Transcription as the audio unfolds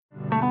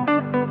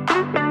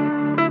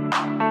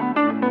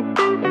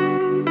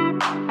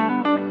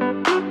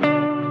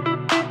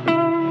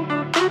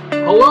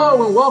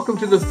welcome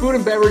to the Food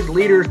and Beverage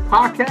Leaders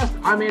Podcast.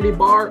 I'm Andy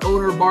Barr,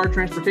 owner of Barr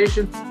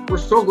Transportation. We're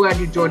so glad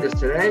you joined us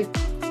today.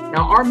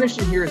 Now, our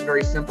mission here is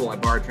very simple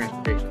at Barr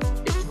Transportation.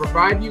 It's to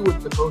provide you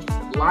with the most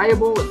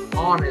reliable and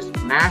honest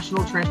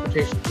national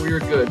transportation for your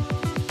goods,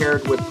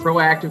 paired with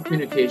proactive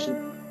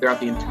communication throughout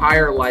the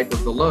entire life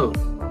of the load.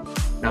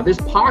 Now, this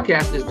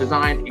podcast is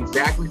designed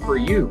exactly for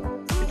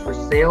you. It's for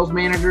sales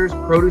managers,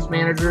 produce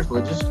managers,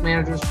 logistics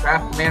managers,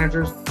 traffic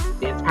managers,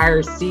 the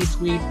entire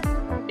C-suite,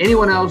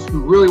 anyone else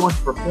who really wants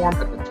to perform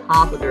at the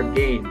top of their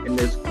game in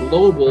this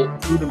global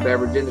food and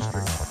beverage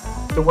industry.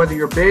 So whether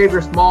you're big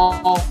or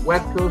small,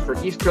 West Coast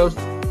or East Coast,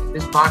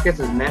 this podcast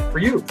is meant for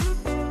you.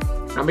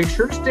 Now make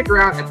sure to stick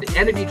around at the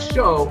end of each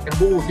show and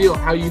we'll reveal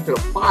how you can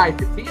apply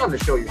to be on the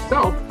show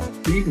yourself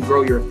so you can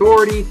grow your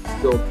authority,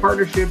 build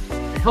partnerships,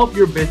 and help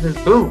your business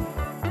boom.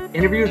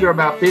 Interviews are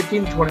about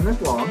 15 to 20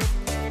 minutes long,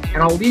 and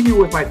I'll leave you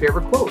with my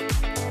favorite quote: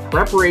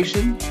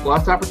 preparation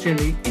plus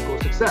opportunity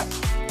equals success.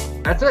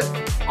 That's it.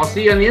 I'll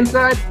see you on the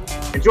inside.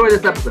 Enjoy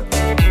this episode.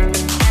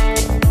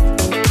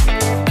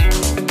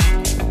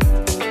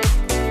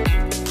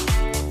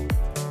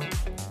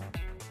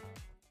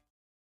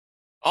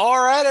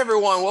 All right,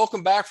 everyone.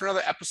 Welcome back for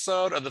another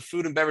episode of the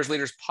Food and Beverage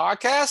Leaders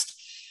Podcast.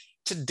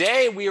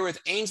 Today, we are with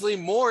Ainsley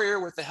Moyer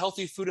with the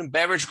Healthy Food and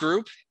Beverage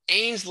Group.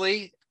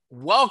 Ainsley,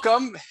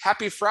 welcome.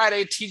 Happy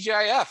Friday,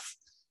 TGIF.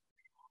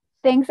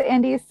 Thanks,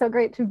 Andy. So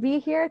great to be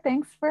here.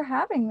 Thanks for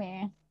having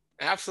me.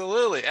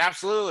 Absolutely.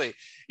 Absolutely.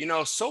 You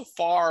know, so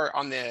far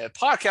on the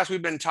podcast,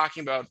 we've been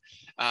talking about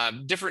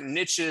different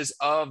niches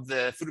of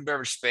the food and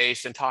beverage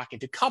space and talking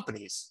to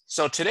companies.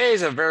 So today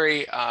is a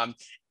very,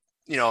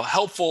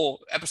 helpful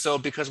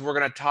episode because we're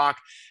going to talk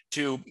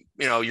to,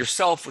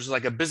 yourself, which is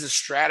like a business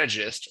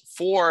strategist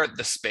for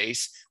the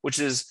space, which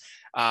is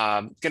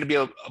going to be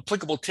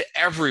applicable to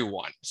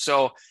everyone.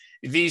 So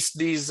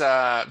these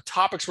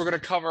topics we're going to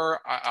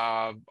cover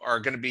are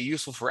going to be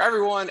useful for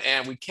everyone,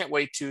 and we can't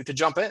wait to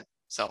jump in.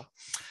 So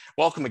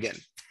welcome again.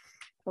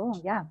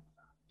 Cool. Yeah.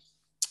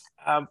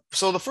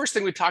 So the first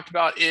thing we talked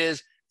about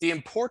is the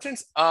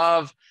importance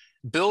of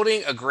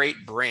building a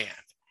great brand.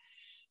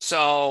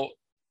 So,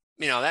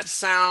 that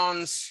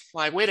sounds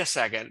like, wait a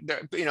second,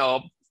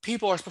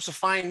 people are supposed to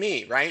find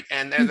me, right?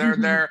 And I'm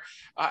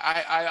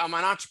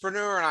an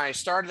entrepreneur and I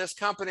started this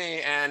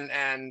company and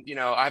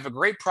I have a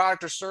great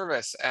product or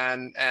service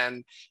and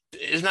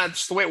isn't that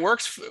just the way it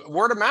works?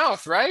 Word of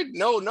mouth, right?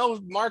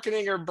 No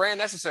marketing or brand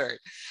necessary.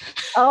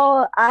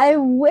 Oh, I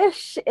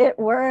wish it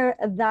were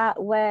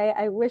that way.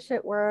 I wish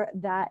it were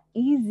that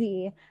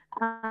easy.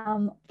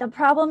 The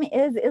problem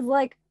is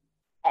like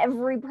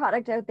every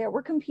product out there,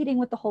 we're competing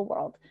with the whole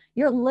world.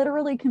 You're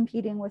literally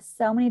competing with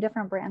so many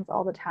different brands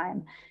all the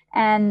time.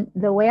 And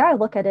the way I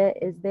look at it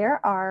is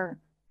there are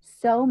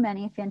so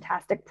many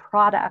fantastic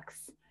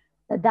products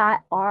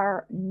that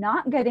are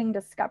not getting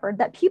discovered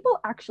that people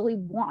actually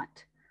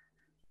want,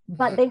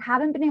 but they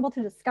haven't been able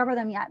to discover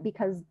them yet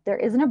because there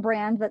isn't a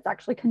brand that's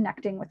actually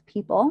connecting with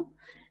people.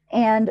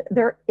 And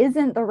there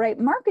isn't the right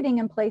marketing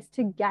in place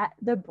to get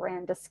the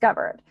brand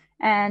discovered.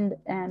 And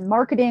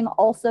marketing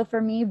also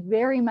for me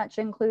very much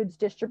includes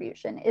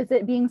distribution. Is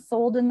it being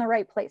sold in the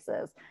right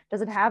places?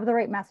 Does it have the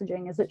right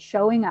messaging? Is it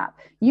showing up?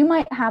 You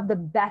might have the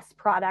best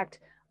product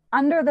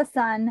under the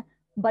sun,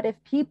 but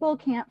if people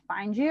can't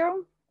find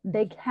you,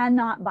 they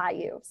cannot buy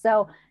you.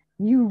 So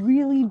you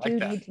really do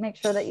need to make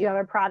sure that you have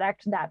a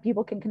product that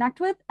people can connect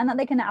with and that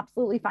they can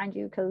absolutely find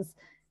you, because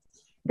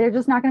they're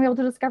just not going to be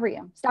able to discover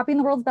you. Stop being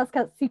the world's best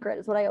kept secret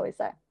is what I always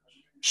say.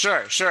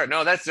 Sure.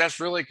 No, that's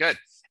really good.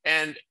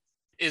 And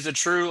is it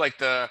true, like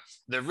the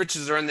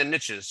riches are in the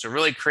niches? So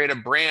really create a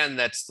brand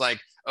that's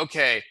like,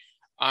 okay,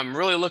 I'm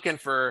really looking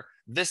for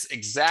this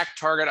exact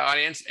target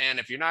audience. And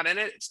if you're not in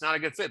it, it's not a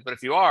good fit. But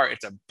if you are,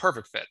 it's a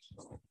perfect fit.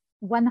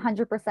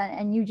 100%.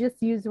 And you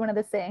just used one of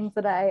the sayings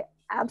that I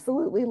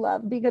absolutely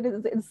love because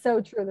it's so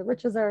true. The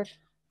riches are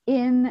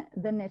in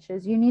the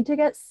niches. You need to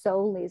get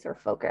so laser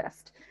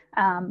focused.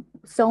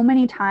 So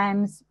many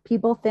times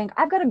people think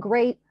I've got a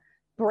great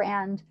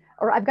brand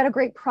or I've got a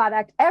great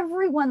product.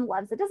 Everyone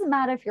loves it. It doesn't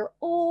matter if you're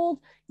old,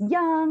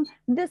 young,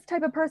 this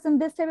type of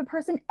person,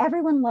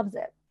 everyone loves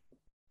it.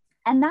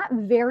 And that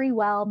very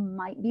well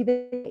might be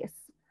the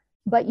case,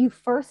 but you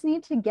first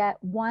need to get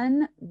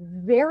one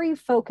very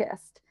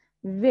focused,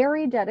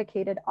 very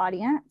dedicated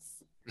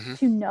audience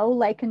to know,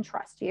 like, and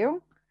trust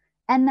you.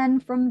 And then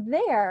from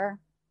there,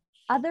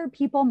 other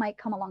people might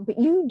come along, but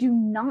you do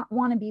not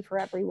want to be for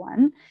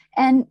everyone.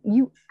 And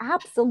you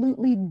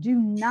absolutely do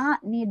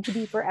not need to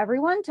be for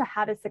everyone to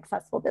have a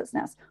successful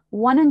business.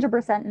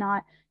 100%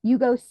 not. You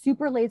go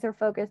super laser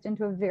focused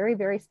into a very,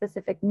 very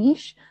specific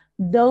niche.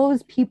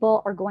 Those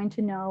people are going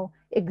to know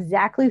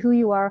exactly who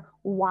you are,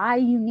 why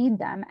you need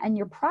them. And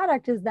your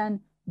product is then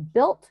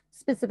built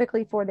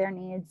specifically for their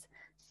needs,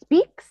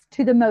 speaks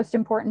to the most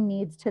important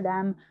needs to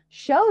them,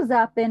 shows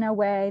up in a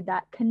way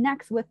that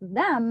connects with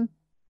them.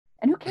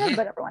 And who cares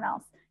about everyone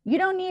else? You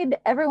don't need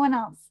everyone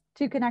else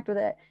to connect with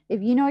it.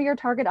 If you know your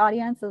target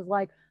audience is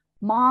like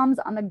moms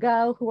on the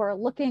go who are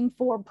looking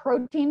for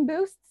protein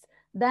boosts,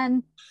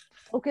 then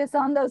focus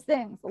on those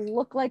things.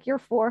 Look like you're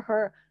for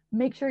her.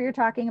 Make sure you're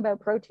talking about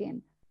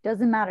protein.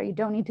 Doesn't matter. You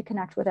don't need to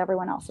connect with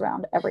everyone else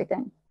around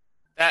everything.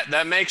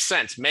 That makes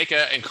sense. Make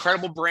an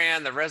incredible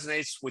brand that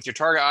resonates with your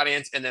target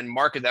audience, and then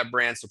market that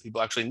brand so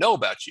people actually know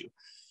about you.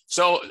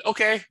 So,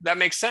 okay, that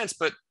makes sense.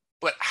 But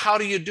how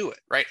do you do it,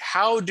 right?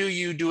 How do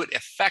you do it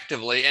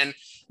effectively? And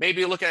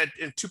maybe look at it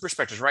in two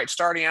perspectives, right?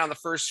 Starting out in the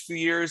first few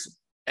years,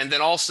 and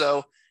then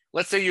also,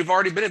 let's say you've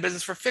already been in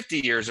business for 50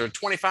 years or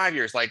 25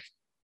 years. Like,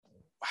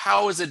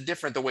 how is it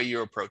different the way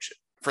you approach it?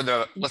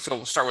 Let's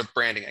start with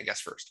branding, I guess,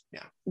 first.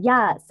 Yeah.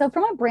 Yeah. So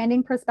from a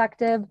branding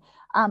perspective,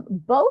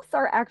 both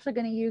are actually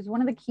going to use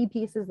one of the key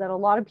pieces that a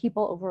lot of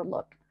people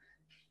overlook.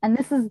 And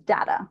this is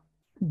data.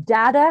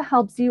 Data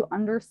helps you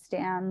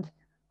understand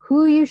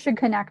who you should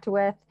connect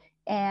with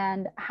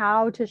and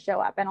how to show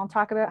up. And I'll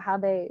talk about how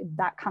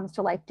that comes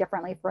to life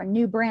differently for a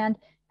new brand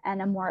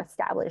and a more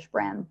established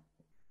brand.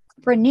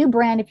 For a new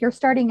brand, if you're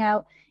starting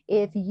out,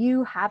 if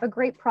you have a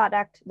great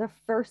product, the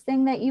first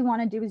thing that you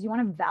want to do is you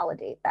want to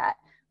validate that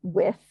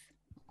with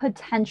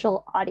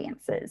potential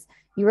audiences.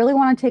 You really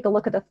want to take a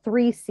look at the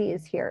 3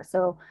 C's here.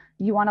 So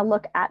you want to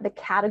look at the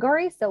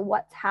category. So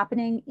what's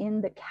happening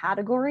in the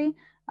category,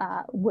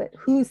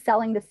 who's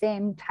selling the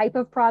same type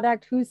of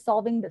product, who's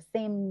solving the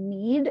same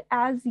need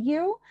as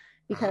you,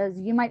 because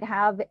you might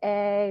have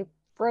a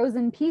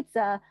frozen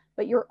pizza,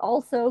 but you're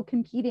also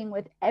competing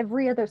with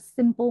every other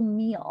simple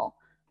meal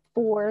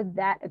for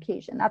that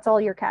occasion. That's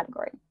all your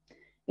category.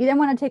 You then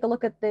want to take a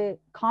look at the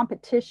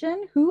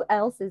competition. Who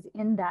else is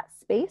in that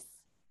space?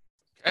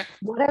 Okay.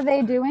 What are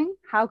they doing?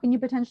 How can you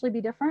potentially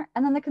be different?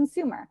 And then the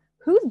consumer,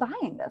 who's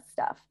buying this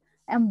stuff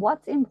and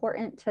what's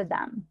important to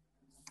them?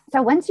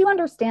 So once you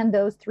understand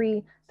those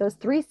three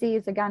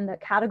C's, again, the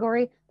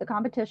category, the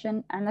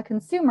competition, and the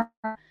consumer,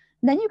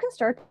 then you can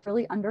start to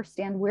really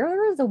understand where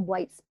there is a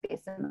white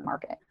space in the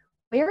market.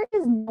 Where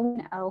is no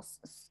one else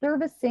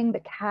servicing the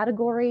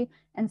category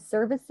and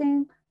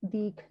servicing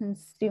the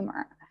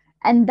consumer?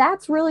 And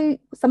that's really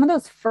some of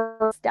those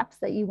first steps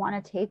that you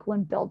want to take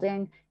when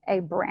building a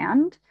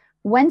brand.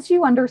 Once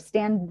you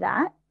understand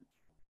that,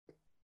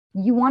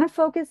 you want to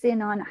focus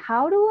in on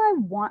how do I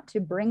want to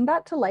bring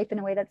that to life in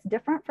a way that's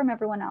different from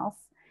everyone else?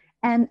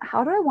 And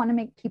how do I want to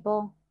make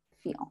people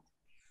feel?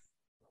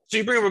 So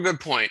you bring up a good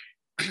point.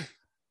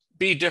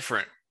 Be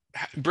different.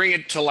 Bring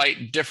it to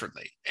light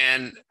differently.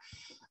 And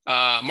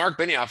Mark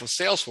Benioff of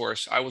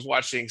Salesforce, I was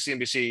watching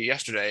CNBC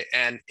yesterday,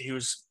 and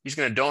he's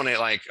going to donate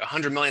like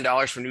 $100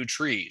 million for new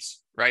trees,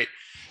 right?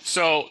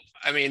 So,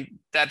 I mean,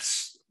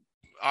 that's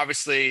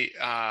obviously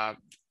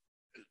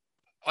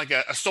like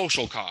a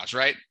social cause,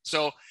 right?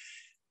 So,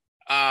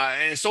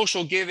 and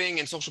social giving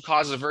and social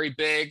causes are very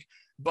big,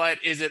 but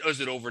is it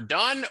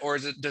overdone, or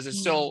does it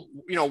still,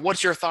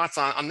 what's your thoughts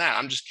on that?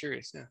 I'm just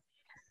curious. Yeah.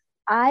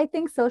 I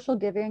think social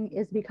giving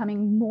is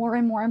becoming more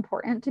and more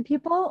important to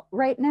people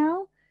right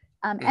now.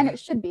 And it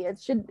should be. It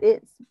should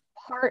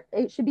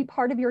be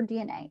part of your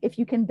DNA. If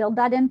you can build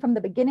that in from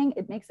the beginning,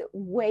 it makes it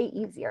way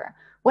easier.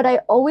 What I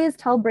always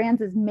tell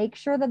brands is make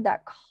sure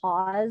that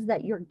cause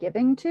that you're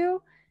giving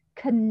to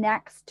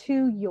connects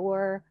to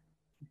your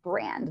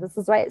brand. This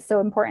is why it's so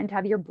important to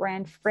have your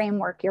brand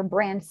framework, your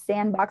brand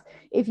sandbox.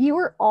 If you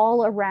are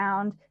all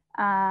around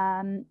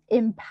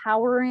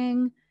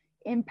empowering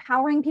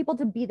people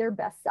to be their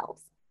best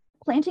selves,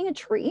 planting a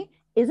tree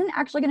isn't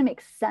actually going to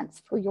make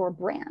sense for your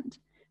brand.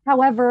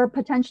 However,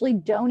 potentially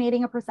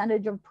donating a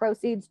percentage of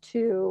proceeds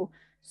to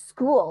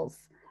schools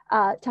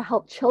to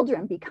help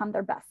children become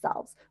their best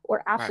selves,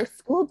 or after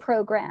school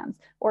programs,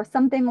 or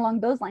something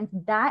along those lines,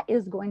 that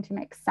is going to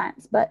make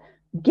sense. But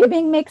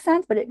giving makes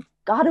sense, but it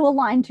got to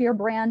align to your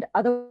brand.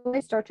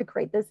 Otherwise, start to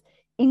create this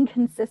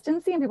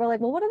inconsistency, and people are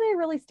like, well, what do they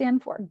really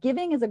stand for?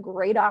 Giving is a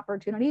great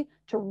opportunity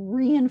to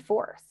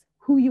reinforce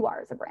who you are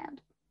as a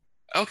brand.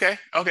 Okay.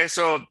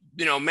 So,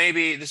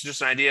 maybe this is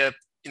just an idea.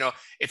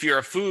 If you're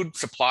a food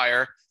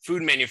supplier,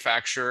 food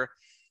manufacturer,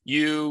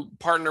 you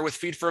partner with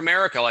Feed for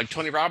America like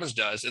Tony Robbins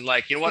does, and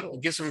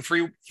give some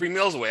free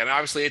meals away. I mean,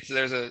 obviously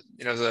there's a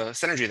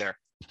synergy there.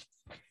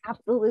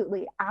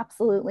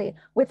 Absolutely.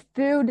 With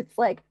food, it's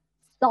like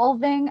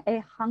solving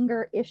a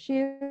hunger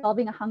issue,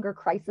 solving a hunger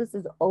crisis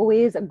is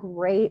always a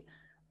great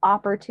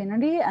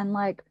opportunity, and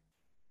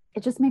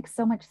it just makes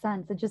so much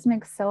sense.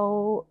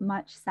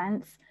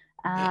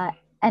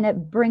 And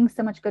it brings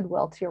so much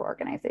goodwill to your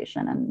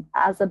organization. And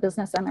as a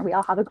business owner, we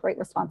all have a great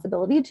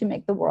responsibility to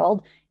make the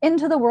world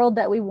into the world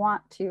that we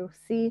want to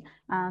see.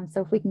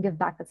 So if we can give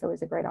back, that's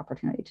always a great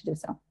opportunity to do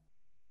so.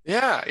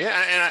 Yeah.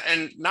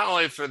 And not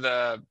only for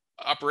the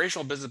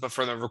operational business, but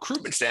from the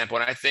recruitment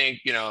standpoint, I think,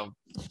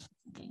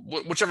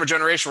 whichever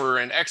generation we're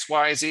in, X,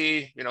 Y,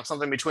 Z,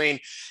 something between,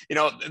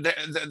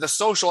 the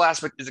social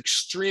aspect is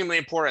extremely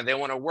important. They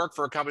want to work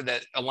for a company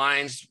that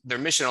their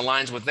mission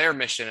aligns with their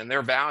mission and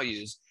their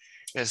values.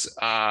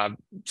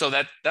 So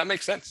that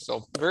makes sense.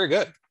 So very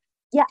good.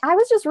 Yeah, I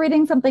was just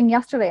reading something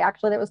yesterday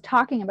actually that was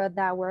talking about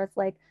that, where it's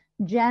like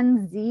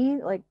Gen Z,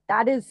 like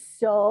that is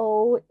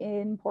so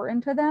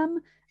important to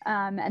them.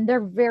 And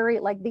they're very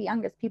like the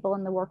youngest people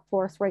in the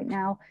workforce right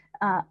now.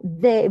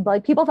 They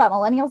like people thought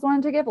millennials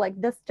wanted to give, like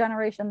this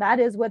generation, that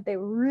is what they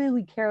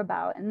really care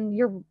about. And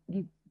you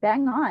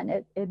bang on.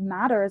 It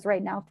matters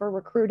right now for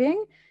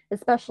recruiting,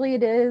 especially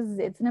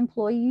it's an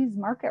employee's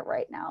market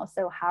right now.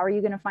 So how are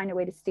you going to find a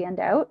way to stand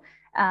out?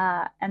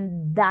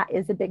 And that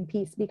is a big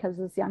piece because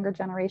this younger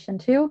generation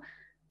too,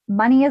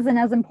 money isn't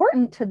as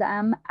important to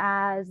them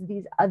as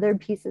these other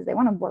pieces. They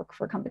want to work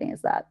for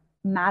companies that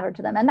matter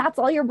to them. And that's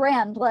all your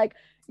brand. Like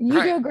you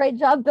do a great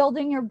job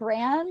building your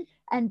brand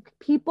and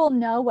people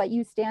know what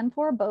you stand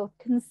for, both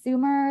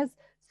consumers,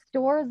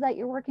 stores that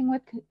you're working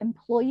with,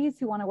 employees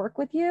who want to work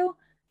with you.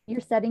 You're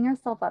setting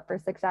yourself up for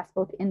success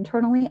both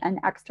internally and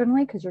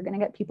externally because you're going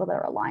to get people that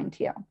are aligned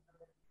to you.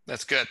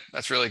 That's good.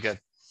 That's really good.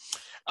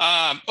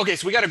 Okay,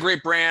 so we got a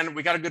great brand.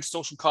 We got a good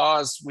social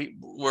cause.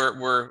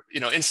 We're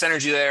in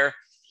synergy there,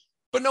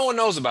 but no one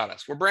knows about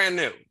us. We're brand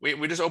new.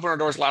 We just opened our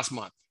doors last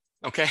month.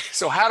 Okay,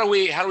 so how do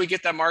we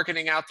get that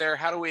marketing out there?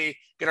 How do we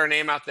get our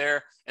name out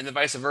there? And then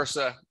vice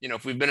versa.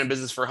 If we've been in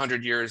business for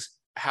 100 years,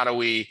 how do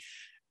we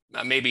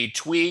maybe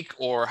tweak,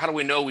 or how do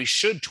we know we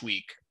should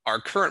tweak our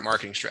current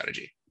marketing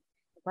strategy?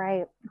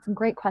 Right. It's a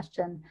great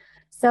question.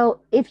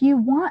 So if you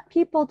want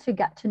people to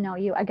get to know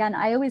you, again,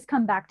 I always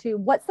come back to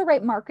what's the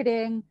right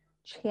marketing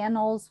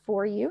channels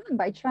for you? And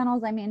by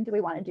channels, I mean, do we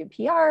want to do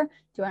PR?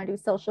 Do you want to do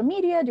social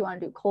media? Do you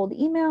want to do cold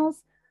emails?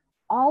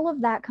 All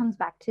of that comes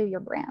back to your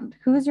brand.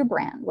 Who's your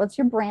brand? What's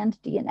your brand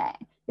DNA?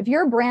 If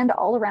you're a brand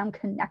all around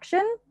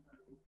connection,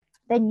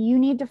 then you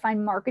need to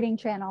find marketing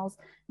channels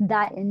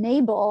that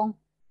enable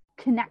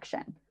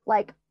connection,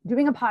 like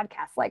doing a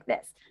podcast like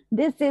this.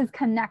 This is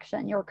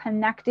connection. You're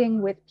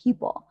connecting with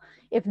people.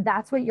 If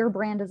that's what your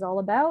brand is all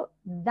about,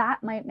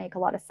 that might make a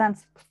lot of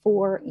sense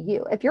for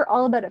you. If you're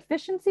all about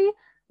efficiency,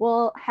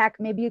 well, heck,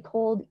 maybe a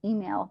cold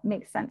email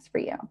makes sense for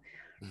you,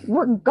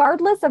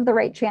 regardless of the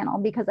right channel,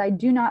 because I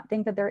do not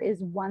think that there is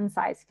one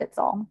size fits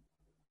all.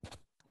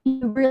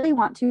 You really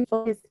want to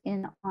focus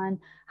in on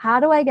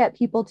how do I get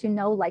people to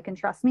know, like, and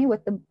trust me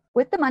with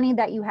the money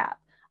that you have.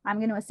 I'm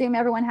going to assume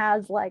everyone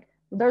has, like,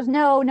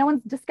 no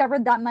one's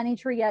discovered that money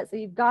tree yet. So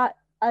you've got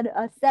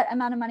a set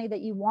amount of money that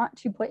you want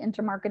to put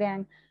into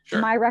marketing. Sure.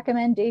 My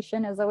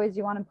recommendation is always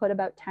you want to put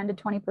about 10 to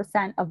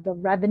 20% of the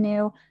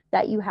revenue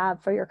that you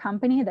have for your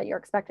company that you're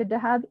expected to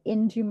have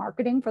into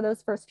marketing for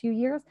those first few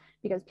years,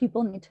 because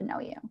people need to know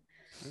you.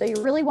 So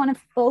you really want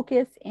to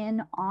focus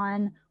in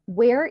on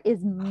where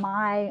is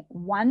my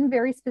one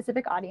very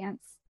specific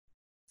audience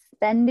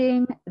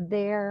spending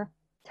their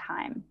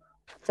time.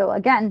 So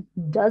again,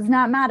 does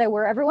not matter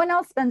where everyone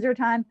else spends your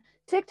time.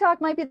 TikTok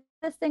might be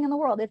this thing in the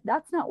world. If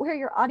that's not where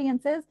your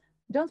audience is,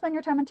 don't spend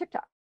your time on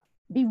TikTok.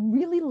 Be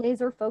really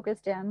laser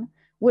focused in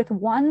with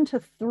 1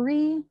 to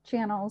 3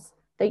 channels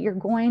that you're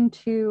going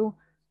to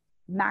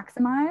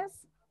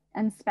maximize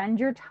and spend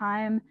your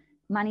time,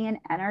 money, and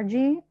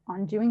energy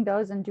on doing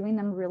those and doing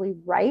them really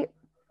right,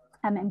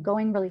 and then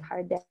going really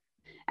hard there.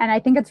 And I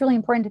think it's really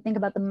important to think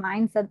about the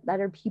mindset that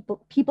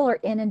people are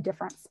in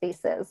different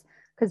spaces,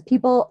 because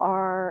people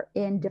are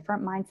in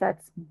different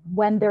mindsets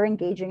when they're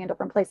engaging in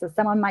different places.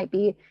 Someone might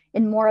be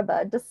in more of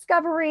a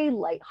discovery,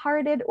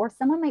 lighthearted, or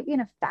someone might be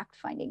in a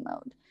fact-finding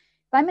mode.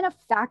 If I'm in a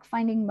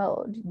fact-finding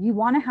mode, you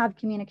want to have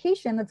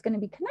communication that's going to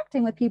be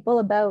connecting with people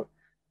about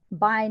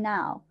buy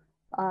now,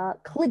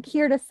 click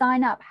here to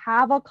sign up,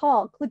 have a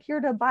call, click here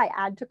to buy,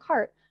 add to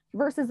cart,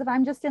 versus if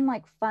I'm just in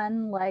like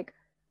fun, like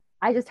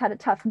I just had a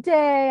tough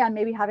day, I'm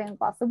maybe having a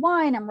glass of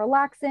wine, I'm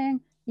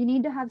relaxing. You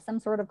need to have some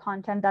sort of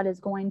content that is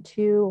going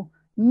to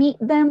meet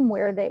them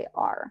where they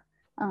are.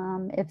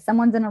 If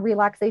someone's in a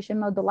relaxation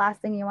mode, the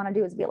last thing you want to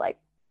do is be like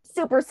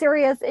super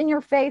serious in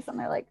your face and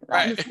they're like,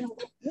 I'm just gonna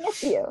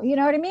miss you. You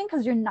know what I mean?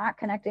 Because you're not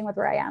connecting with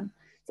where I am.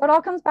 So it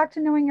all comes back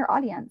to knowing your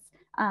audience,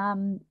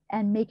 and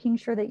making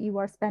sure that you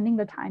are spending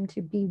the time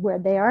to be where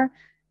they are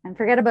and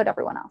forget about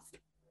everyone else.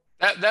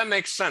 That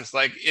makes sense.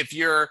 Like if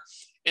you're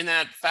in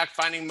that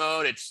fact-finding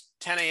mode, it's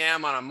 10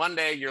 a.m. on a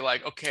Monday, you're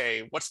like,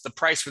 okay, what's the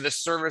price for this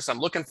service? I'm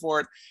looking for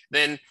it.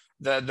 Then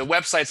the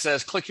website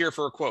says, click here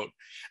for a quote.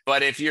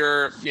 But if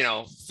you're,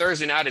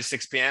 Thursday night at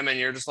 6 p.m. and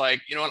you're just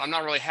like, you know what, I'm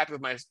not really happy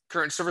with my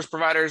current service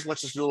providers.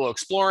 Let's just do a little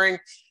exploring.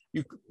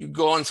 You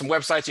go on some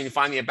websites and you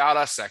find the About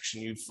Us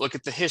section. You look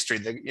at the history,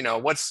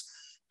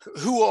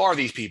 who are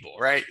these people,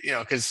 right?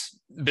 Because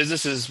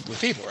business is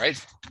with people,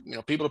 right?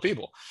 People to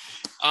people.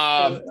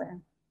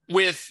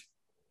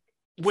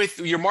 With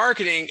your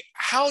marketing,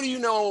 how do you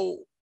know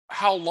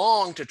how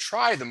long to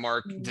try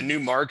the new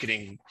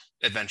marketing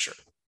adventure?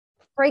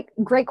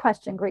 Great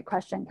question.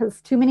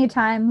 Because too many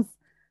times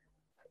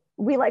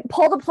we like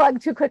pull the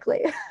plug too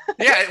quickly.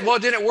 Yeah. Well,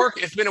 it didn't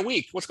work. It's been a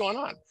week. What's going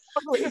on?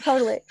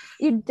 Totally.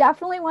 You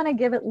definitely want to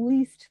give at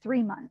least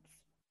 3 months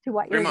to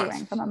what you're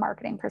doing from a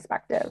marketing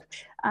perspective.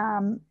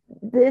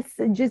 This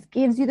just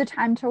gives you the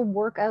time to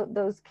work out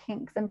those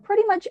kinks. And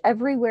pretty much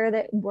everywhere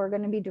that we're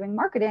going to be doing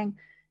marketing,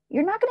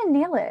 you're not going to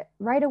nail it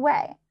right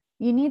away.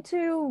 You need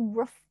to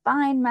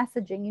refine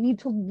messaging. You need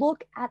to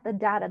look at the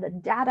data. The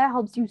data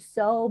helps you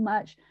so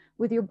much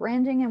with your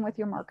branding and with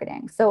your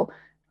marketing. So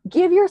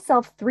give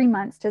yourself 3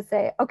 months to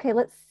say, okay,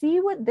 let's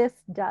see what this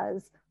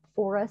does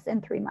for us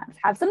in 3 months.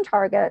 Have some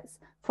targets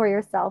for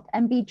yourself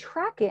and be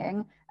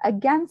tracking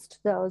against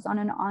those on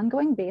an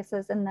ongoing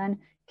basis, and then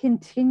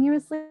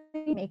continuously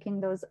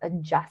making those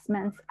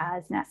adjustments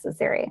as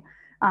necessary.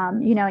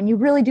 And you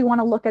really do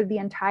want to look at the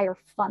entire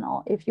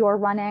funnel. If you're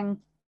running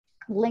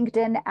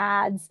LinkedIn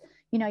ads,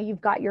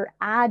 you've got your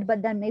ad,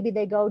 but then maybe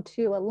they go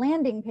to a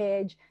landing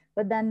page,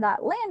 but then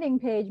that landing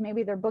page,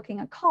 maybe they're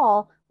booking a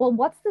call. Well,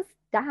 what's the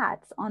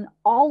stats on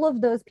all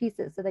of those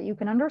pieces so that you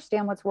can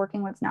understand what's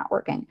working, what's not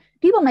working?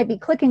 People might be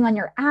clicking on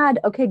your ad.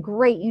 Okay,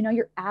 great.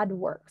 Your ad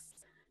works.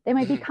 They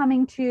might be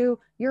coming to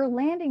your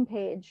landing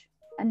page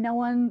and no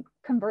one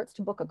converts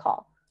to book a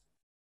call.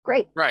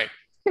 Great. Right.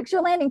 Fix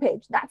your landing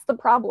page. That's the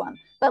problem.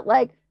 But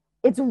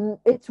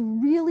it's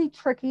really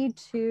tricky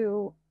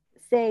to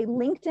say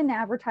LinkedIn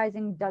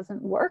advertising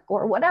doesn't work,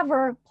 or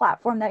whatever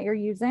platform that you're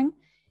using,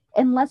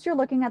 unless you're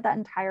looking at that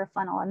entire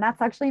funnel. And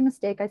that's actually a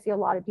mistake I see a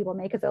lot of people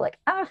make, is they're like,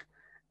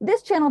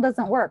 this channel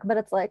doesn't work. But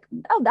it's like,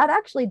 oh, that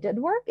actually did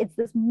work. It's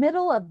this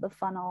middle of the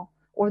funnel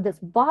or this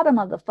bottom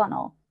of the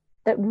funnel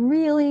that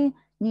really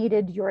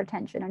needed your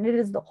attention. And it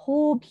is the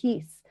whole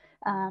piece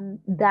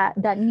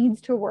that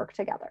needs to work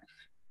together.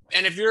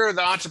 And if you're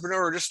the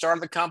entrepreneur or just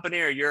started the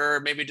company, or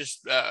you're maybe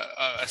just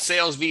a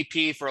sales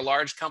VP for a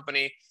large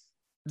company,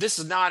 this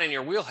is not in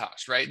your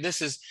wheelhouse, right?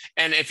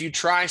 And if you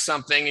try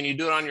something and you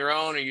do it on your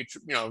own, or you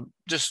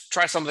just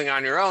try something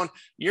on your own,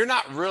 you're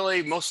not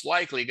really most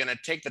likely going to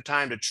take the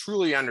time to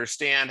truly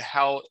understand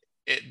how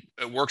it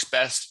works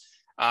best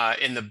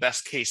in the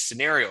best case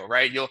scenario,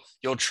 right?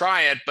 You'll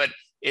try it, but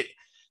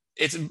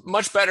it's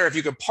much better if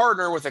you could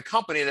partner with a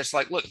company that's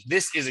like, look,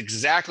 this is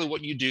exactly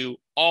what you do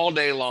all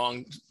day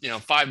long,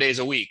 5 days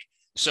a week.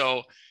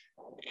 So,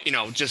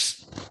 I'm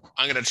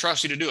going to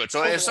trust you to do it.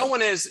 So if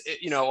someone is,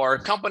 or a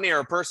company or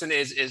a person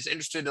is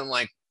interested in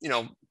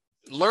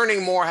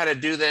learning more how to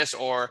do this,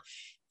 or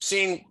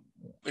seeing,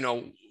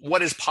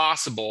 what is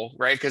possible,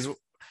 right? Because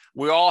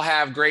we all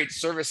have great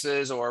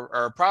services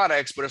or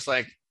products, but it's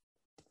like,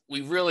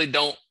 we're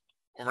not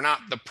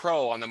the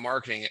pro on the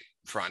marketing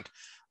front.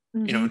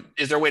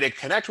 Is there a way to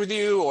connect with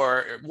you,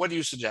 or what do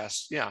you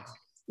suggest?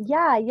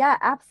 Yeah,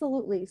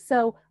 absolutely.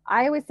 So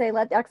I always say,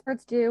 let the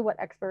experts do what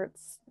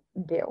experts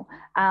do.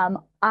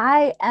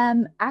 I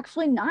am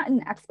actually not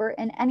an expert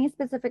in any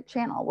specific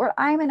channel. Where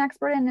I'm an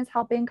expert in is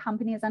helping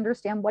companies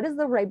understand what is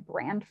the right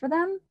brand for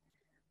them,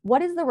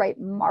 what is the right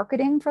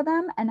marketing for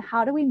them, and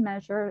how do we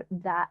measure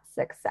that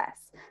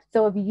success.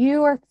 So if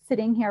you are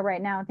sitting here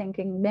right now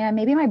thinking, man,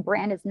 maybe my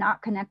brand is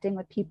not connecting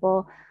with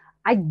people,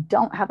 I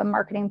don't have a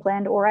marketing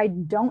plan, or I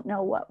don't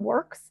know what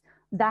works,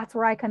 that's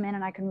where I come in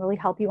and I can really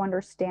help you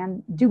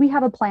understand, do we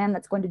have a plan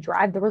that's going to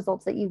drive the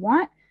results that you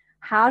want?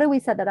 How do we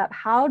set that up?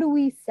 How do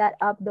we set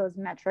up those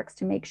metrics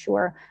to make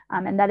sure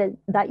and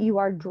that you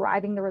are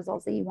driving the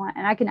results that you want?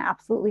 And I can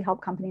absolutely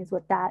help companies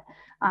with that.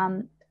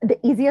 The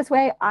easiest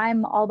way,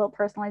 I'm all about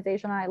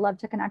personalization, and I love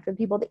to connect with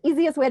people. The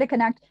easiest way to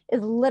connect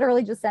is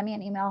literally just send me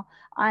an email.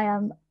 I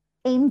am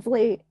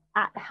Ainsley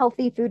at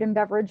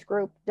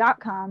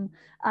healthyfoodandbeveragegroup.com,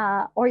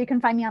 or you can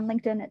find me on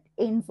LinkedIn at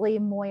Ainsley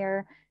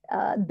Moyer.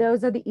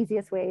 Those are the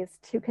easiest ways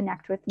to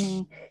connect with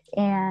me.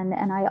 And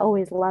I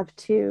always love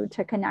to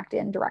connect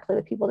in directly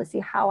with people to see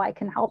how I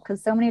can help.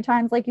 Because so many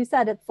times, like you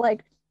said, it's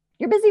like,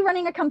 you're busy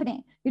running a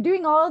company. You're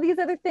doing all these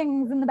other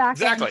things in the back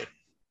end. Exactly.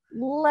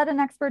 Let an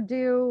expert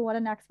do what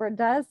an expert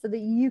does so that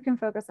you can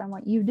focus on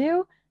what you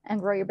do and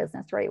grow your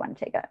business to where you want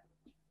to take it.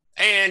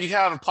 And you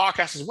have a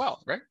podcast as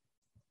well, right?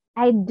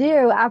 I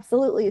do,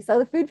 absolutely. So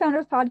the Food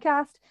Founders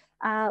Podcast,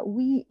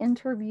 we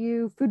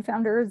interview food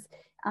founders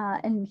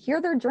and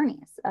hear their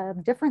journeys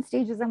of different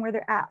stages and where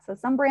they're at. So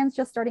some brands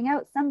just starting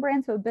out, some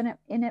brands who have been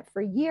in it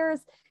for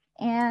years.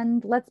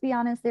 And let's be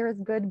honest, there is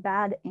good,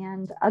 bad,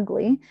 and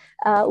ugly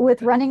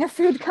with running a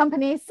food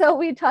company. So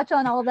we touch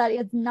on all of that.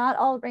 It's not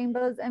all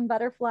rainbows and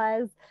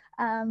butterflies,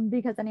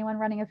 because anyone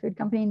running a food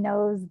company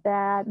knows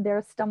that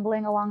they're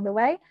stumbling along the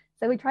way.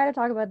 So we try to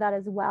talk about that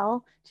as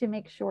well, to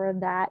make sure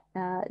that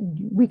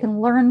we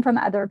can learn from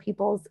other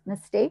people's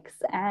mistakes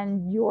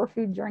and your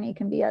food journey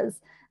can be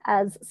as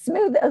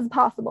smooth as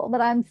possible.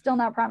 But I'm still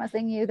not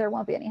promising you there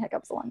won't be any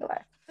hiccups along the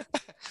way.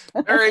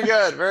 Very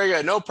good. Very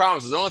good. No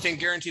promises. The only thing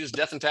guaranteed is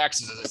death and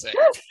taxes, as I say.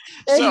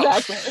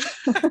 Exactly.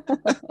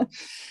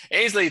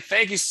 Ainsley,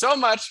 thank you so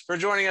much for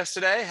joining us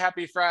today.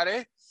 Happy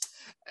Friday.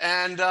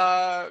 And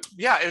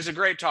it was a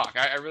great talk.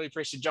 I really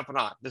appreciate you jumping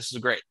on. This is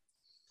great.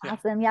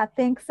 Awesome. Yeah.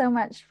 Thanks so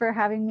much for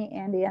having me,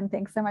 Andy. And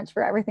thanks so much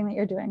for everything that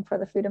you're doing for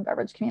the food and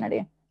beverage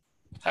community.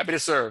 Happy to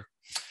serve.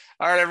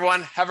 All right,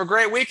 everyone. Have a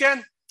great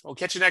weekend. We'll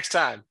catch you next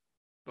time.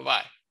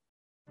 Bye-bye.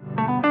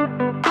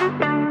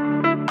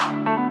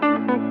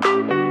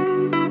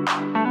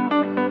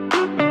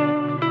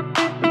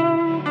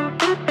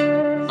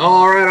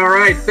 All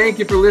right. Thank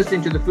you for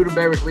listening to the Food and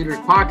Beverage Leaders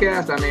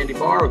Podcast. I'm Andy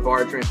Barr with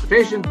Barr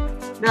Transportation.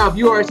 Now, if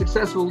you are a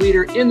successful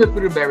leader in the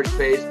food and beverage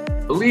space,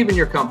 believe in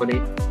your company,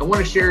 and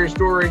want to share your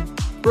story,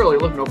 really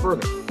look no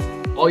further.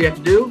 All you have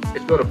to do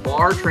is go to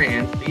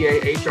bartrans,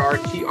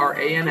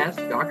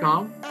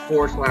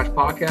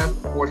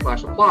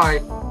 BAHRTRANS.com/podcast/apply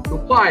to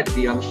apply to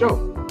be on the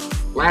show.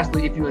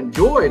 Lastly, if you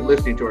enjoyed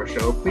listening to our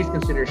show, please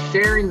consider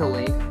sharing the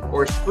link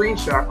or a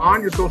screenshot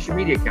on your social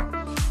media accounts.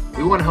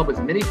 We want to help as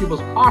many people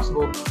as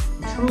possible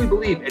who truly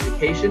believe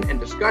education and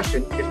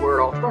discussion is where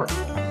it all starts.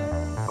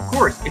 Of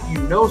course, if you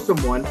know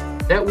someone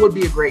that would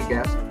be a great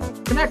guest,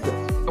 connect us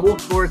and we'll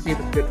explore to see if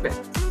it's a good fit.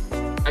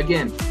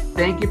 Again,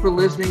 thank you for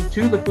listening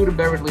to the Food and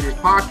Beverage Leaders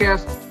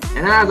Podcast.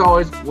 And as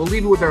always, we'll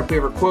leave you with our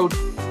favorite quote: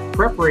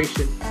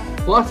 preparation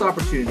plus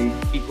opportunity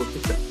equals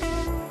success.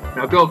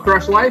 Now go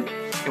crush life,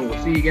 and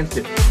we'll see you again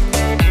soon.